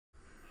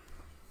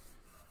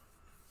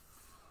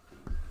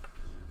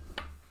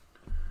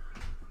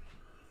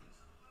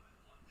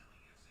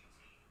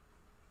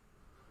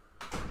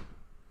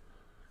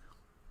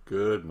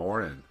Good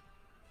morning,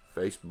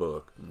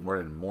 Facebook. Good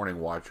morning,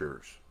 morning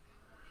watchers.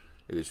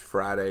 It is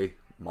Friday,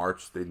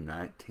 March the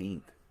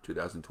 19th,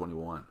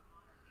 2021.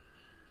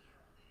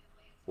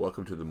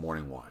 Welcome to the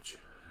Morning Watch.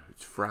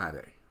 It's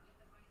Friday.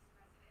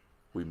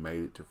 We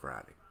made it to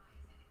Friday.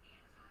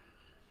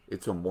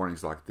 It's on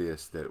mornings like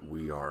this that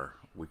we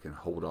can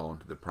hold on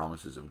to the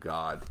promises of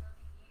God,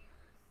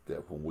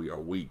 that when we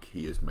are weak,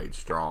 He is made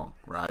strong,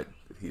 right?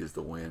 That He is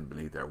the wind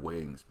beneath our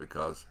wings,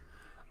 because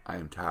I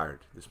am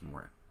tired this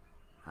morning.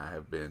 I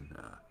have been,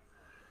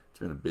 it's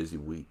been a busy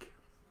week.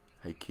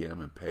 Hey, Kim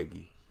and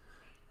Peggy,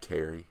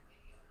 Terry,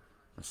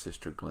 my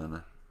sister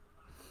Glenna.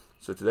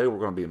 So today we're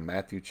going to be in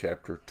Matthew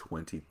chapter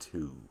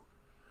 22.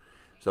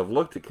 So I've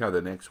looked at kind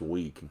of the next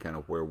week and kind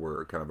of where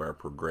we're, kind of our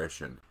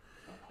progression.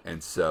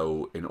 And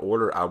so in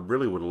order, I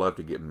really would love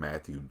to get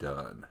Matthew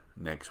done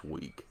next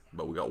week,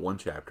 but we got one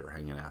chapter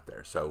hanging out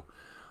there. So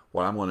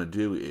what I'm going to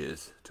do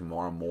is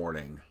tomorrow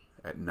morning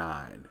at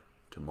 9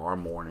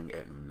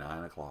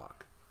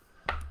 o'clock,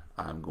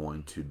 I'm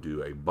going to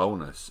do a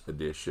bonus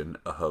edition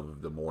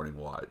of the Morning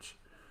Watch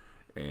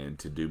and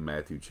to do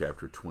Matthew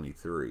chapter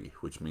 23,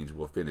 which means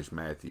we'll finish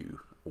Matthew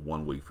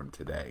 1 week from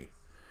today,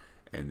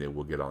 and then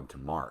we'll get on to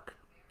Mark.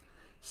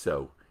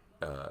 So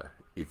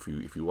if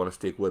you want to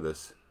stick with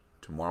us,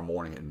 tomorrow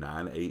morning at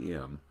 9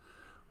 a.m.,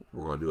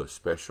 we're going to do a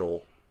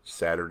special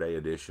Saturday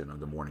edition of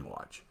the Morning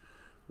Watch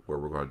where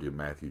we're going to do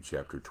Matthew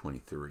chapter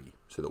 23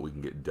 so that we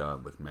can get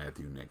done with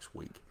Matthew next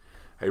week.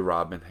 Hey,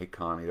 Robin. Hey,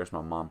 Connie. There's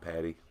my mom,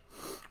 Patty.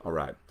 All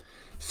right.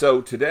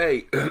 So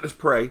today, let's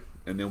pray,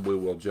 and then we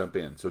will jump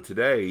in. So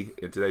today,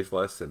 in today's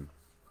lesson,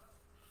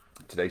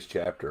 today's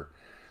chapter,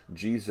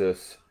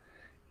 Jesus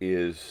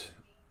deals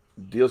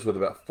with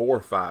about 4 or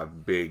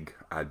 5 big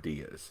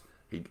ideas.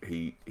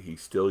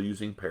 He's still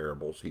using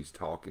parables. He's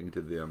talking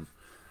to them,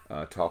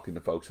 talking to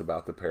folks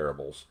about the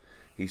parables.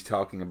 He's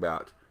talking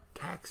about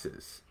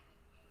taxes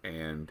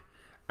and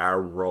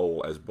our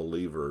role as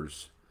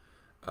believers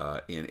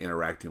in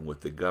interacting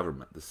with the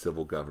government, the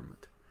civil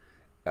government.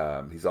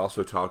 He's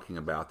also talking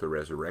about the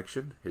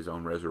resurrection, his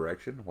own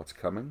resurrection, what's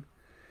coming.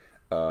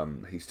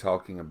 He's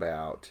talking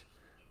about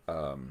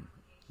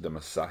the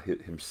Messiah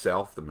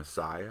himself, the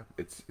Messiah.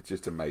 It's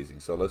just amazing.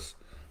 So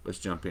let's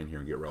jump in here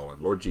and get rolling.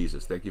 Lord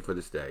Jesus, thank you for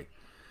this day.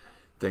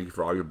 Thank you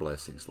for all your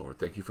blessings, Lord.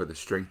 Thank you for the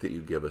strength that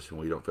you give us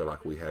when we don't feel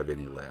like we have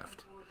any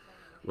left.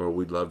 Lord,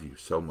 we love you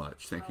so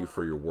much. Thank you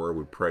for your word.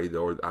 We pray,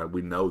 Lord,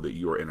 we know that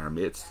you are in our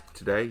midst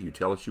today. You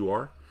tell us you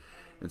are.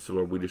 And so,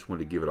 Lord, we just want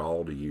to give it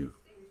all to you,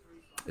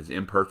 as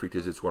imperfect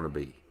as it's going to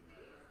be.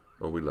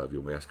 Lord, we love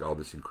you. We ask all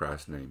this in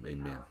Christ's name.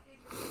 Amen.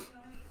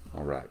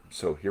 All right.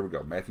 So here we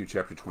go. Matthew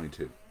chapter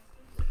 22.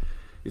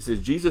 It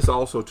says, Jesus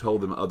also told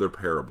them other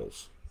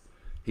parables.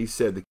 He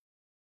said, the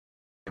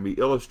can be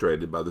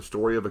illustrated by the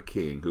story of a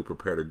king who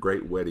prepared a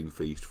great wedding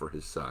feast for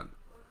his son.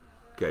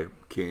 Okay,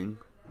 king,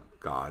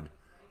 God,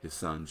 his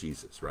son,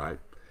 Jesus, right?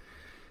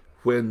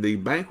 When the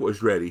banquet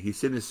was ready, he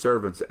sent his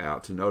servants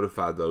out to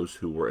notify those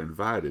who were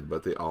invited,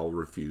 but they all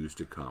refused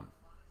to come.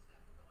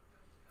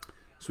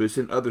 So he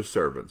sent other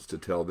servants to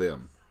tell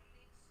them,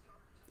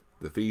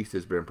 the feast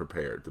has been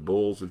prepared. The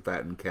bulls and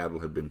fattened cattle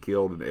have been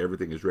killed, and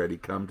everything is ready.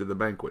 Come to the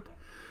banquet.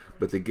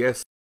 But the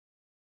guests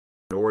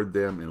ignored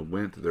them and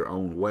went their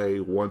own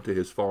way, one to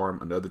his farm,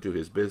 another to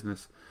his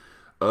business.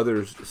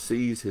 Others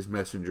seized his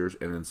messengers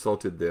and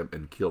insulted them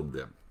and killed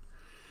them.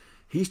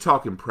 He's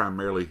talking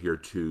primarily here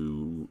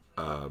to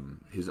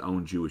his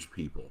own Jewish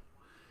people,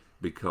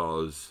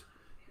 because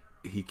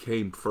he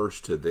came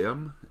first to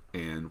them,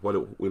 and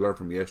what we learned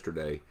from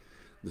yesterday,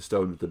 the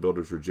stone that the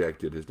builders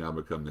rejected has now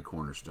become the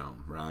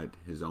cornerstone, right?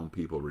 His own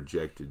people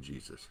rejected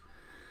Jesus.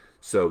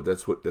 So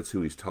that's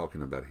who he's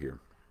talking about here.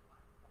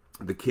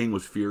 The king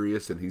was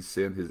furious, and he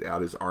sent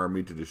out his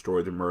army to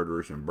destroy the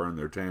murderers and burn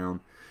their town.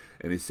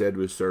 And he said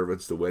to his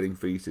servants, the wedding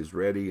feast is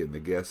ready, and the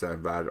guests I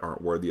invited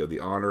aren't worthy of the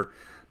honor.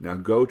 Now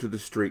go to the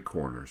street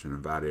corners and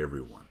invite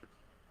everyone.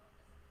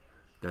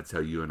 That's how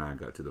you and I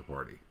got to the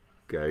party,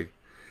 okay?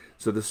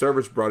 So the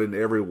servants brought in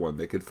everyone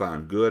they could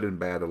find, good and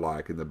bad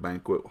alike, and the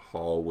banquet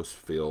hall was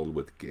filled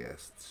with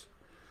guests.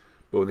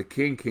 But when the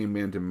king came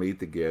in to meet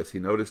the guests, he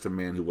noticed a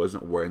man who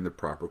wasn't wearing the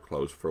proper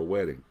clothes for a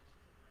wedding.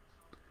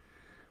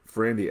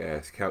 Friend, he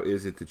asked, how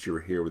is it that you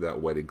are here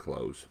without wedding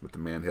clothes? But the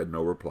man had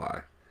no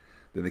reply.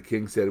 Then the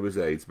king said to his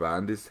aides,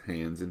 bind his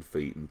hands and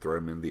feet and throw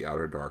him in the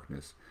outer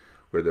darkness,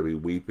 where there will be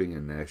weeping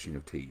and gnashing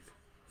of teeth.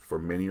 For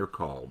many are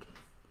called,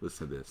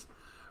 listen to this,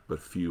 but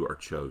few are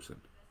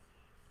chosen.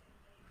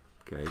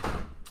 Okay?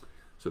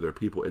 So there are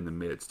people in the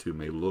midst who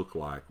may look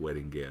like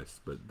wedding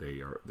guests, but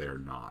they are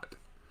not.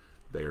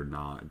 They are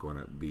not going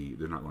to be,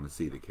 they're not going to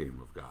see the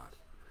kingdom of God.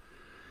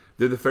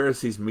 Then the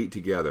Pharisees met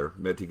together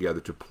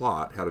to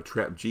plot how to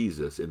trap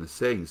Jesus into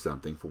saying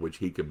something for which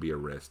he could be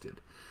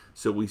arrested.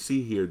 So we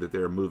see here that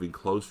they're moving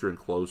closer and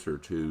closer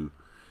to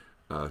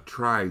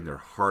trying their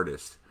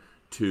hardest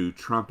to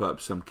trump up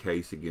some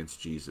case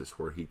against Jesus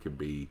where he could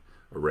be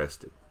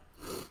arrested.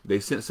 They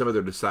sent some of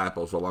their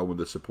disciples along with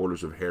the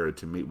supporters of Herod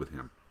to meet with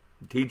him.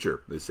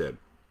 Teacher, they said,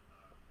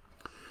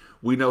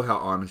 We know how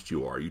honest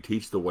you are. You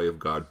teach the way of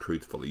God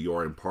truthfully. You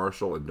are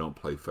impartial and don't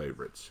play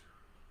favorites.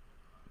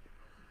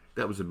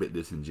 That was a bit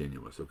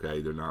disingenuous,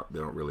 okay? They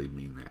don't really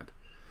mean that.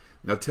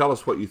 Now tell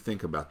us what you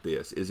think about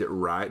this. Is it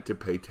right to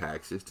pay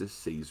taxes to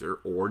Caesar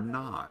or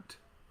not?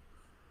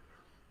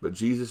 But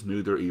Jesus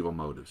knew their evil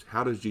motives.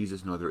 How does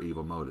Jesus know their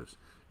evil motives?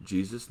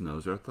 Jesus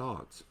knows our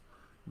thoughts.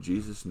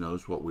 Jesus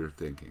knows what we're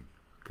thinking,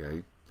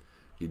 okay?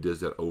 He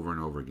does that over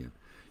and over again.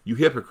 You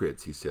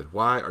hypocrites, he said,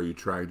 why are you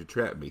trying to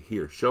trap me?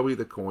 Here, show me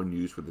the coin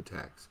used for the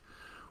tax.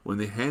 When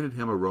they handed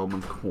him a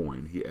Roman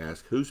coin, he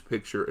asked, whose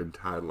picture and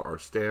title are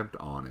stamped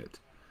on it?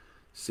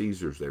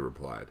 Caesar's, they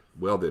replied.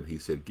 Well then, he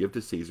said, give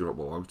to Caesar what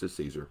belongs to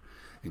Caesar,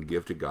 and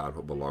give to God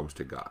what belongs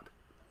to God.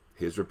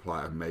 His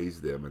reply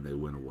amazed them, and they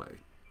went away.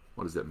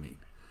 What does that mean?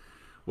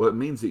 Well, it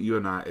means that you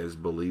and I, as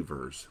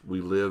believers,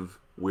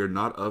 we're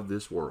not of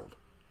this world,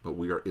 but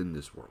we are in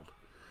this world.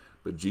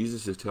 But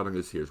Jesus is telling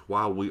us here,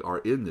 while we are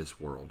in this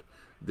world,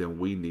 then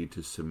we need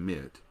to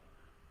submit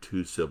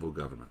to civil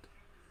government.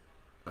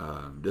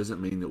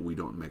 Doesn't mean that we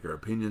don't make our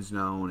opinions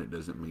known. It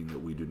doesn't mean that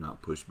we do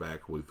not push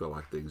back when we feel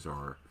like things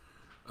are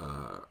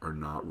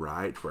not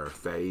right for our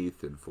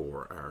faith and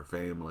for our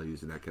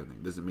families and that kind of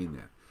thing. It doesn't mean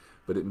that.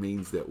 But it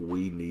means that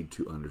we need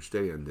to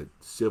understand that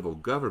civil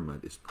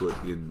government is put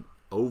in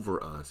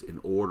over us in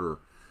order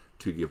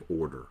to give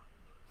order.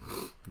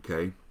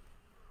 Okay?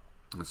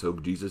 And so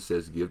Jesus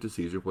says, give to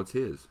Caesar what's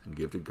his, and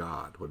give to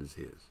God what is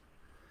his.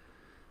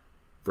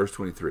 Verse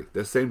 23,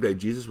 that same day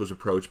Jesus was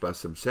approached by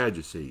some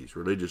Sadducees,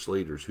 religious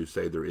leaders who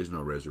say there is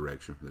no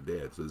resurrection from the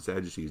dead. So the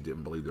Sadducees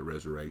didn't believe that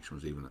resurrection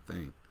was even a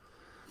thing.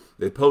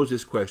 They posed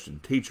this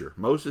question, Teacher,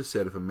 Moses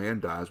said if a man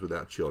dies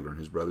without children,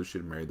 his brother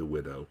should marry the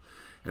widow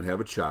and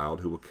have a child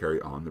who will carry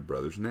on the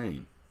brother's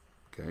name.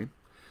 Okay?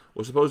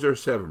 Well, suppose there are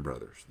 7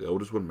 brothers. The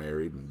oldest one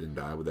married and then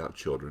died without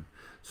children,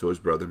 so his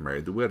brother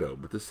married the widow.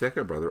 But the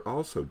second brother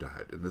also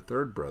died, and the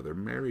third brother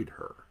married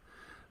her.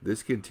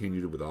 This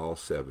continued with all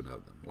 7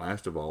 of them.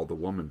 Last of all, the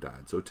woman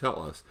died. So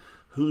tell us,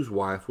 whose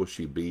wife will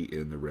she be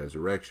in the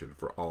resurrection?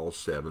 For all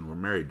 7 were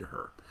married to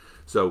her.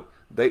 So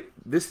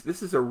this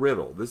is a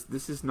riddle. This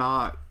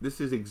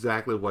is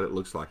exactly what it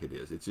looks like it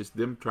is. It's just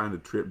them trying to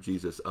trip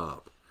Jesus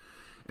up.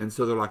 And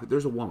so they're like,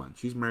 there's a woman.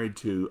 She's married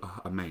to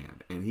a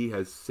man, and he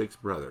has 7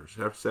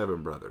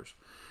 brothers.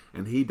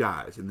 And he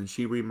dies, and then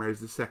she remarries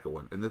the second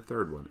one, and the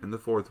third one, and the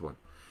fourth one.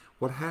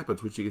 What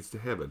happens when she gets to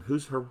heaven?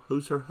 Who's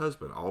her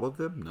husband? All of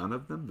them? None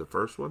of them? The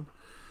first one?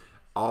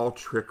 All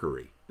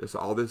trickery. That's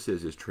all this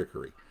is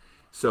trickery.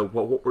 So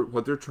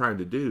what they're trying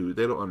to do,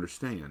 they don't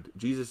understand.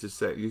 Jesus is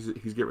saying,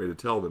 he's getting ready to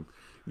tell them,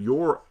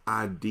 your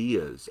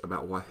ideas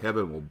about what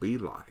heaven will be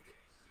like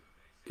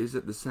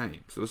isn't the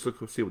same. So let's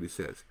see what he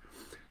says.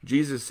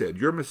 Jesus said,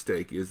 your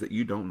mistake is that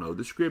you don't know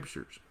the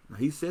scriptures. Now,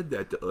 he said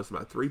that to us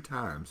about 3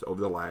 times over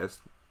the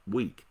last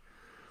week.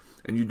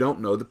 And you don't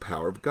know the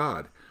power of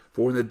God.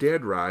 For when the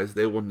dead rise,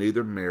 they will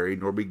neither marry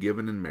nor be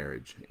given in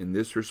marriage. In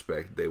this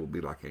respect, they will be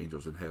like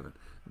angels in heaven.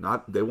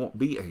 They won't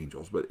be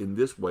angels, but in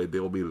this way, they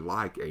will be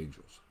like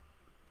angels.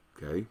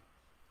 Okay?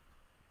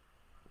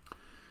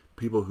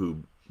 People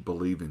who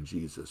believe in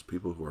Jesus,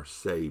 people who are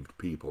saved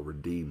people,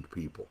 redeemed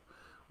people,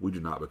 we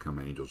do not become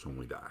angels when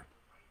we die.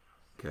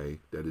 Okay?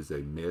 That is a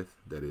myth.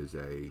 That is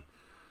a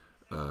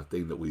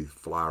thing that we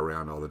fly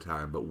around all the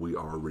time, but we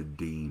are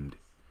redeemed.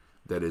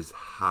 That is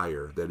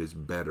higher, that is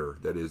better,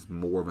 that is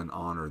more of an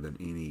honor than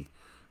any.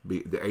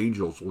 The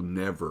angels will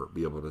never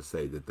be able to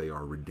say that they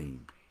are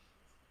redeemed.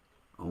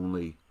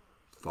 Only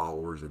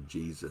followers of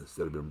Jesus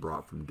that have been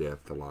brought from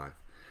death to life.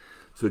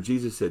 So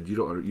Jesus said, you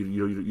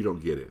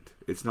don't get it.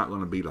 It's not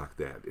going to be like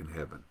that in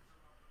heaven.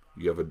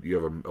 You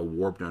have a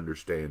warped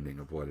understanding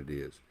of what it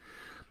is.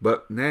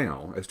 But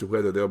now, as to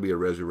whether there'll be a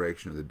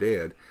resurrection of the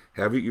dead,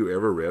 haven't you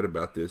ever read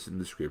about this in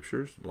the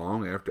scriptures?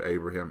 Long after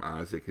Abraham,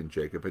 Isaac, and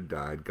Jacob had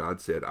died, God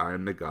said, I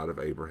am the God of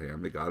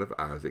Abraham, the God of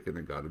Isaac, and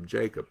the God of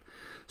Jacob.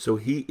 So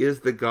he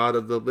is the God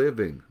of the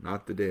living,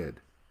 not the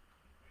dead.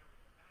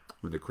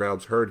 When the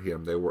crowds heard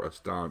him, they were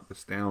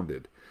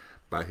astounded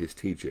by his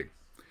teaching.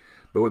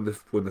 But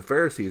when the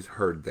Pharisees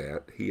heard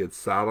that he had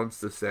silenced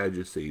the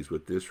Sadducees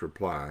with this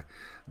reply,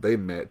 they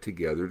met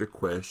together to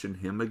question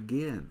him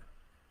again.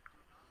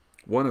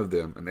 One of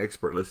them, an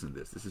expert, listen to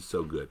this. This is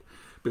so good.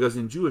 Because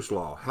in Jewish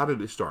law, how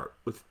did it start?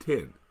 With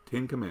 10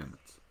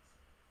 commandments.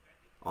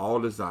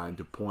 All designed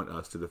to point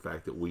us to the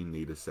fact that we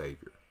need a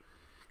Savior.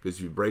 Because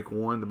if you break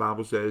one, the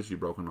Bible says, you've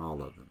broken all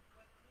of them.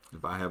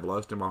 If I have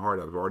lust in my heart,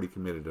 I've already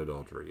committed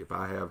adultery. If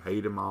I have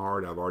hate in my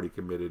heart, I've already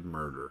committed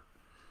murder.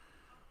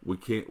 We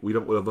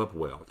don't live up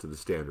well to the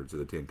standards of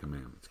the 10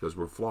 commandments because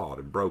we're flawed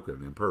and broken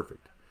and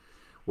imperfect.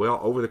 Well,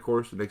 over the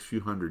course of the next few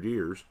 100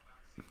 years,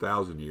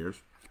 1,000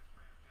 years,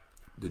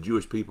 the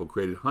Jewish people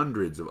created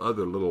hundreds of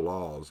other little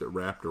laws that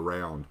wrapped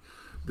around.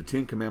 The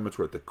 10 commandments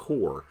were at the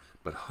core,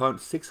 but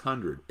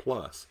 600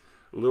 plus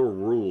little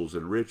rules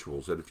and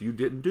rituals that if you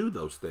didn't do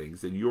those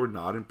things, then you're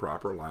not in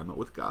proper alignment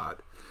with God.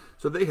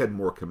 So they had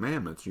more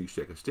commandments you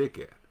shake a stick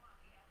at.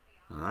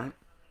 All right?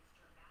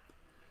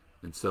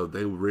 And so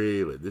they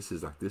really, this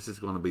is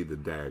going to be the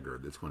dagger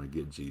that's going to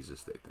get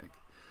Jesus, they think.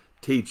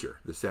 Teacher,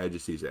 the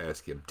Sadducees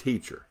ask him,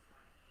 Teacher,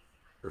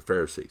 or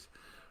Pharisees,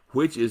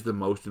 which is the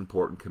most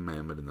important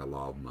commandment in the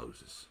law of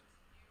Moses?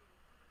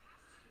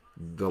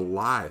 The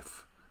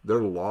life, the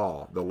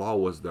law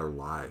was their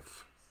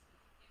life.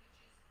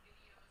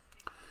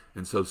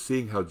 And so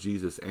seeing how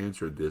Jesus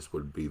answered this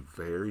would be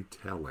very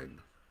telling.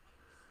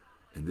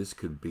 And this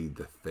could be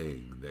the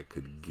thing that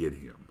could get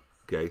him.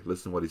 Okay,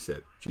 listen to what he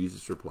said.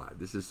 Jesus replied,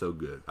 this is so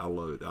good. I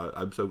love it.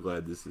 I'm so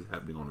glad this is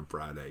happening on a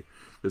Friday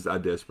because I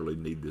desperately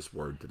need this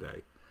word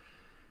today.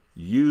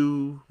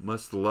 You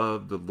must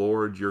love the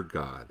Lord your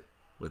God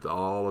with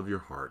all of your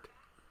heart,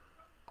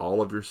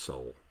 all of your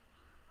soul,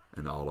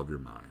 and all of your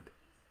mind.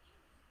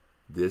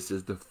 This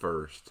is the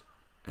first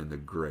and the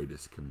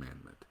greatest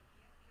commandment.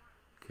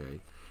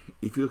 Okay?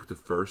 If you look at the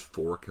first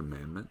 4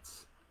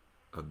 commandments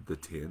of the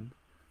 10,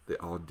 they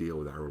all deal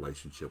with our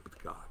relationship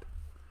with God.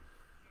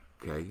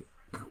 Okay?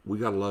 We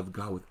got to love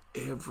God with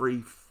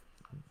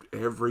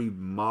every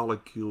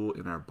molecule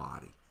in our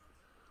body.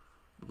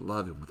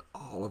 Love him with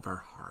all of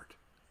our heart.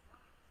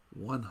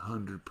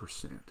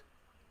 100%.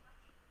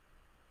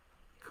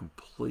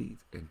 Complete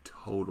and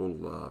total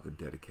love and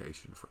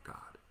dedication for God.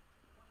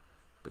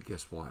 But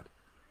guess what?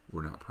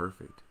 We're not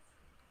perfect,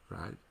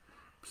 right?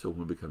 So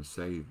when we become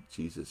saved,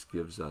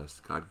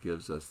 God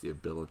gives us the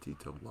ability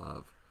to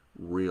love,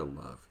 real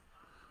love.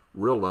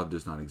 Real love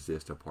does not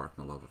exist apart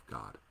from the love of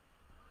God.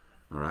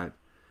 All right?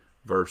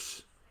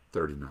 Verse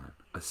 39.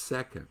 A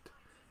second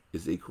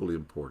is equally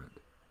important.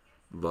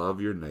 Love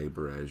your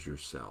neighbor as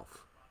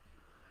yourself.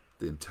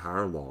 The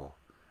entire law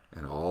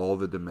and all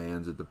the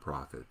demands of the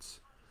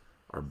prophets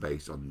are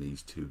based on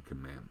these 2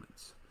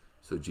 commandments.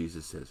 So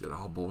Jesus says it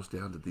all boils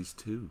down to these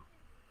 2.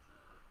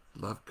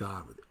 Love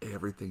God with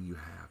everything you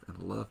have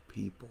and love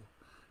people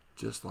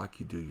just like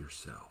you do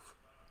yourself,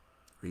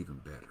 or even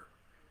better.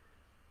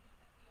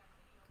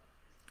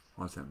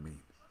 What does that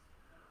mean?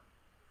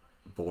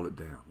 Boil it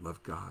down.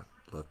 Love God,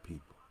 love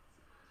people.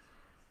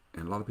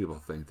 And a lot of people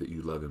think that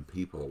you loving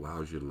people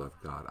allows you to love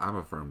God. I'm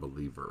a firm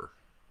believer,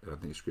 and I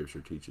think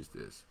Scripture teaches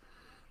this,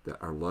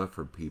 that our love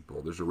for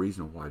people, there's a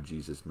reason why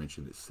Jesus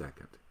mentioned it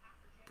second,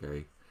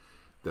 okay?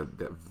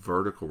 That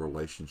vertical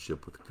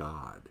relationship with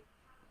God,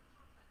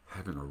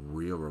 having a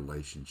real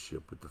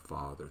relationship with the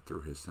Father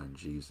through his Son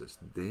Jesus,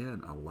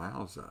 then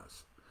allows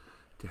us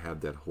to have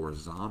that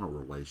horizontal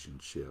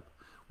relationship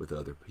with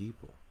other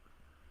people.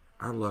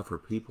 Our love for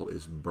people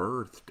is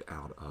birthed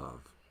out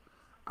of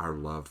our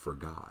love for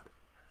God.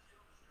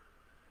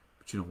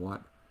 But you know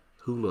what?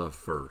 Who loved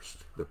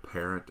first, the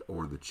parent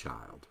or the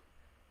child?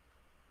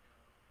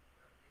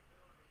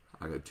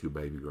 I got 2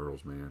 baby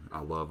girls, man. I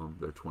love them.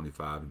 They're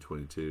 25 and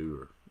 22,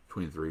 or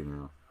 23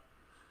 now.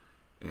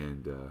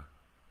 And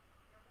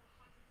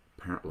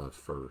parent loves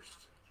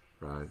first,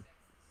 right?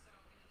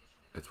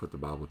 That's what the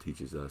Bible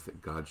teaches us,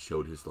 that God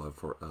showed his love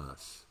for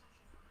us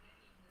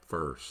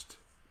first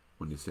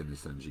when he sent his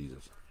Son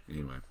Jesus.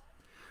 Anyway,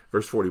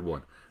 verse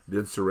 41.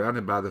 Then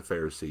surrounded by the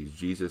Pharisees,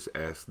 Jesus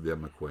asked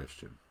them a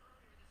question.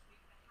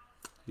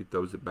 He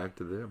throws it back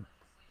to them,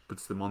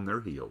 puts them on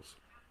their heels.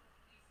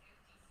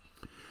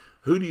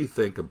 What do you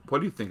think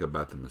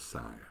about the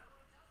Messiah?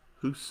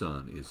 Whose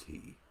son is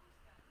he?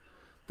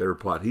 They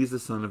replied, he's the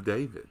son of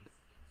David,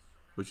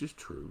 which is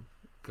true.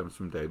 Comes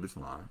from David's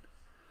line.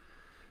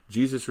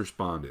 Jesus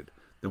responded,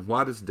 then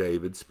why does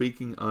David,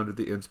 speaking under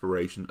the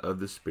inspiration of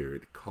the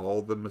Spirit,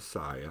 call the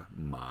Messiah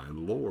my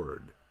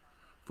Lord?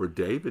 For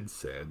David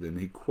said, and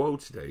he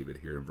quotes David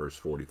here in verse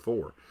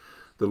 44,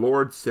 the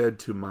Lord said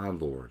to my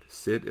Lord,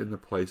 sit in the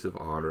place of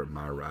honor at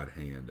my right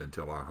hand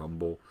until I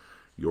humble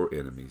your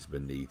enemies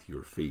beneath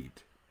your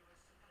feet.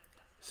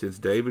 Since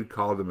David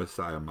called the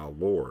Messiah my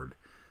Lord,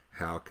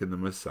 how can the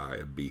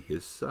Messiah be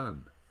his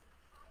son?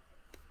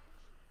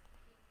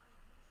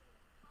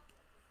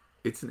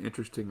 It's an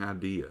interesting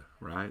idea,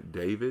 right?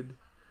 David,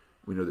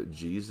 we know that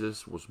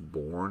Jesus was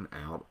born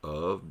out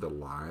of the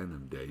line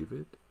of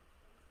David,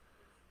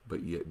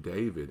 but yet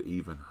David,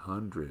 even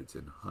hundreds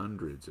and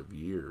hundreds of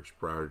years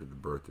prior to the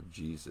birth of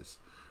Jesus,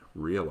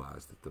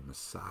 realized that the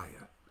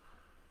Messiah,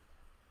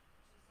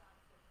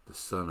 the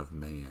Son of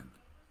Man,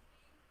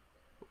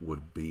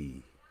 would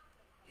be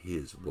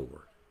his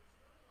Lord.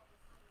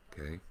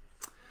 Okay?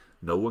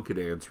 No one could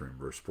answer him,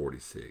 verse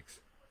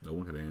 46. No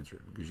one could answer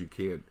him because you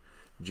can't.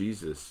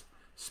 Jesus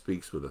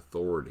speaks with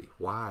authority.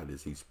 Why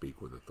does he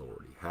speak with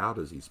authority? How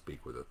does he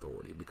speak with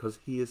authority? Because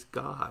he is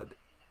God.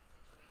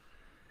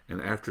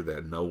 And after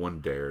that, no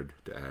one dared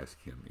to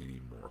ask him any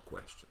more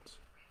questions.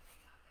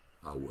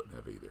 I wouldn't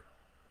have either.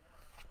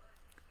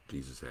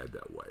 Jesus had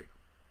that way.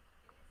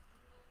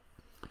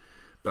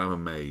 But I'm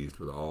amazed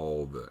with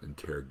all the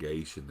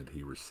interrogation that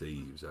he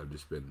receives.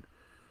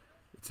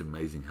 It's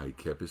amazing how he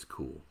kept his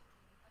cool.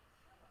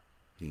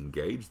 He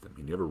engaged them.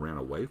 He never ran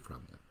away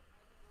from them.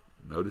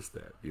 Notice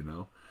that,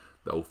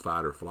 The old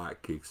fight or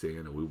flight kicks in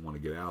and we want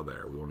to get out of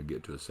there. We want to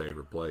get to a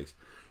safer place.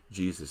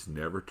 Jesus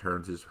never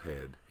turns his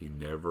head. He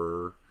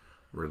never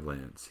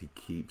relents. He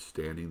keeps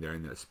standing there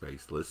in that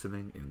space,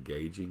 listening,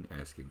 engaging,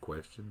 asking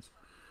questions,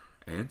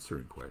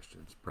 answering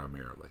questions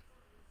primarily.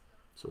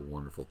 It's a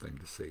wonderful thing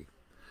to see.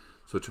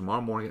 So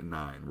tomorrow morning at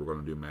 9, we're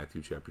going to do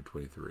Matthew chapter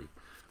 23,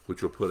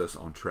 which will put us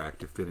on track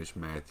to finish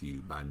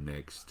Matthew by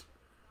next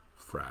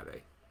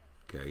Friday.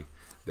 Okay?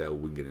 That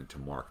we can get into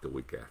Mark the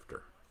week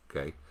after.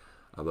 Okay?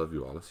 I love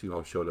you all. Let's see who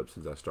all showed up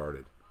since I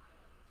started.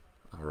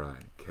 All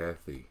right.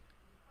 Kathy.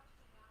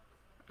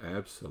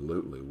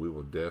 Absolutely. We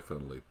will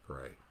definitely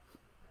pray.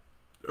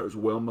 There's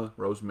Wilma,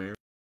 Rosemary,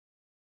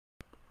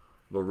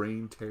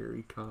 Lorene,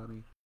 Terry,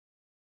 Connie.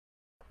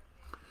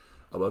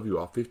 I love you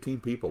all. 15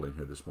 people in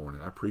here this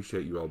morning. I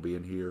appreciate you all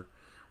being here.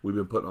 We've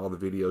been putting all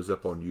the videos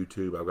up on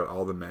YouTube. I've got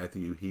all the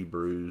Matthew,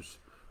 Hebrews,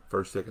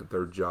 1st, 2nd,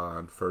 3rd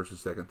John, 1st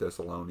and 2nd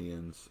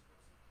Thessalonians.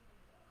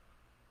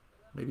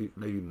 Maybe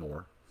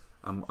more.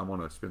 I'm going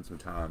to spend some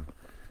time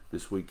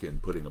this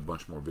weekend putting a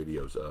bunch more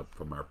videos up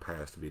from our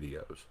past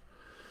videos.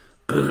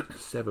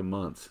 7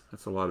 months.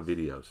 That's a lot of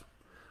videos.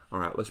 All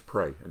right, let's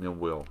pray, and then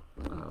we'll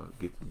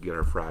get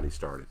our Friday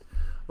started.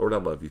 Lord, I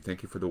love you.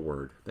 Thank you for the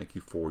word. Thank you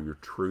for your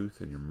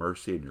truth and your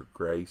mercy and your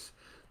grace.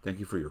 Thank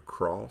you for your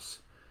cross.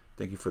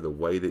 Thank you for the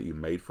way that you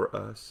made for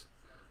us.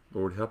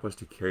 Lord, help us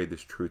to carry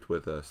this truth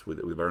with us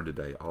that we learned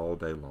today all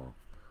day long.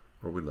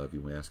 Lord, we love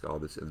you. We ask all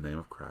this in the name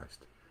of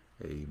Christ.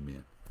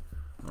 Amen.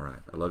 All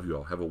right, I love you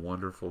all. Have a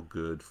wonderful,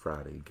 good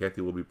Friday. And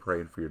Kathy will be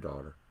praying for your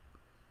daughter.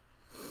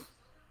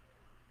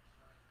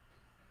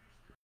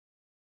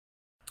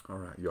 All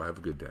right, y'all have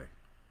a good day.